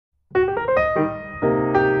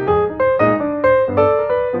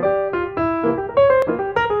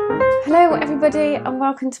everybody and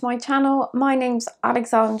welcome to my channel. My name's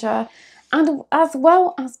Alexandra, and as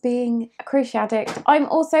well as being a crochet addict, I'm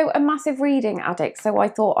also a massive reading addict, so I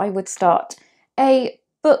thought I would start a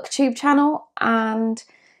booktube channel and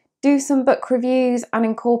do some book reviews and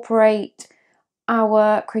incorporate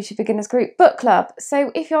our Crochet Beginners group book club.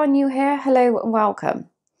 So if you're new here, hello and welcome.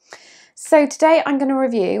 So today I'm going to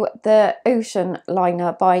review The Ocean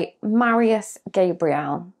Liner by Marius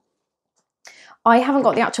Gabriel. I haven't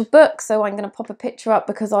got the actual book, so I'm going to pop a picture up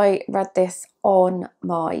because I read this on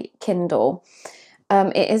my Kindle.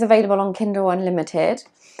 It is available on Kindle Unlimited.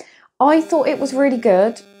 I thought it was really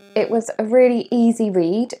good. It was a really easy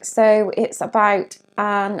read. So it's about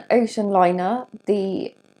an ocean liner,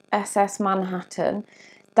 the SS Manhattan,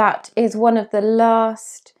 that is one of the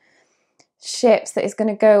last ships that is going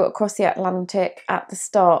to go across the Atlantic at the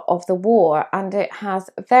start of the war, and it has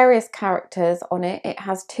various characters on it. It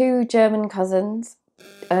has two German cousins,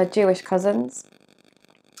 Jewish cousins,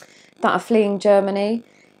 that are fleeing Germany.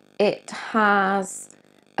 It has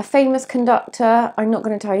a famous conductor, I'm not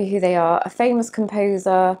going to tell you who they are, a famous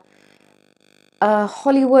composer, a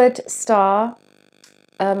Hollywood star,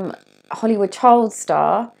 Hollywood child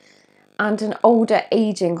star, and an older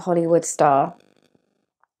aging Hollywood star,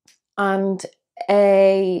 and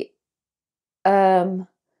a young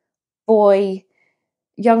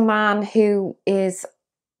man who is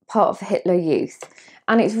part of the Hitler Youth.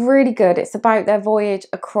 And it's really good. It's about their voyage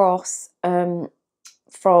across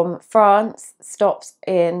from France, stops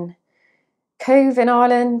in Cove in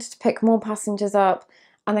Ireland to pick more passengers up,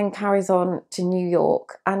 and then carries on to New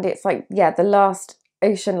York. And it's like, yeah, the last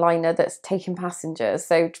ocean liner that's taking passengers.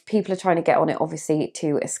 So people are trying to get on it, obviously,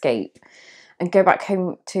 to escape and go back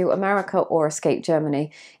home to America or escape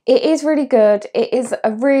Germany. It is really good. It is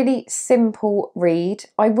a really simple read.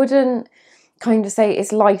 I wouldn't kind of say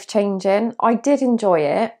it's life-changing. I did enjoy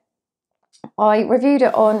it. I reviewed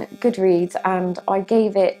it on Goodreads and I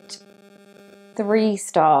gave it 3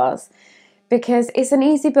 stars because it's an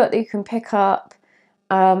easy book that you can pick up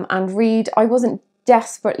and read. I wasn't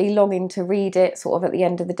desperately longing to read it sort of at the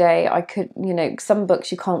end of the day. I could, you know, some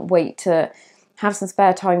books you can't wait to have some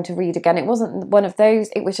spare time to read again. It wasn't one of those.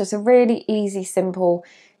 It was just a really easy, simple,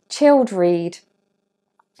 chilled read.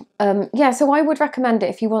 Yeah, so I would recommend it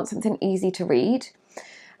if you want something easy to read.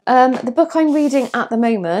 The book I'm reading at the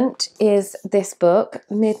moment is this book,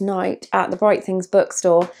 Midnight at the Bright Things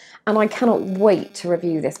Bookstore, and I cannot wait to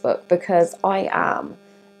review this book because I am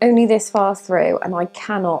only this far through and I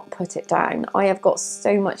cannot put it down. I have got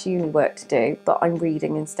so much uni work to do, but I'm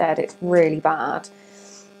reading instead. It's really bad.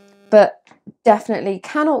 But definitely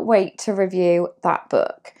cannot wait to review that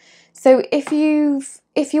book. So if you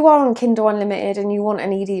are on Kindle Unlimited and you want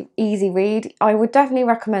an easy read, I would definitely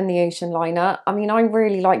recommend The Ocean Liner. I mean, I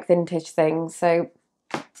really like vintage things, so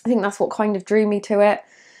I think that's what kind of drew me to it.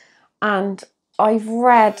 And I've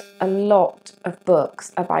read a lot of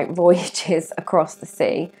books about voyages across the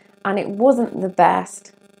sea, and it wasn't the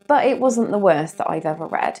best, but it wasn't the worst that I've ever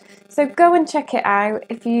read. So go and check it out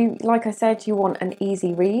if you, like I said, you want an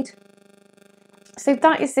easy read. So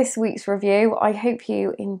that is this week's review. I hope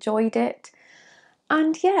you enjoyed it.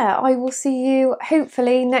 And yeah, I will see you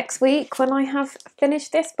hopefully next week when I have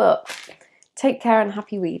finished this book. Take care and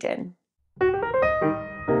happy reading.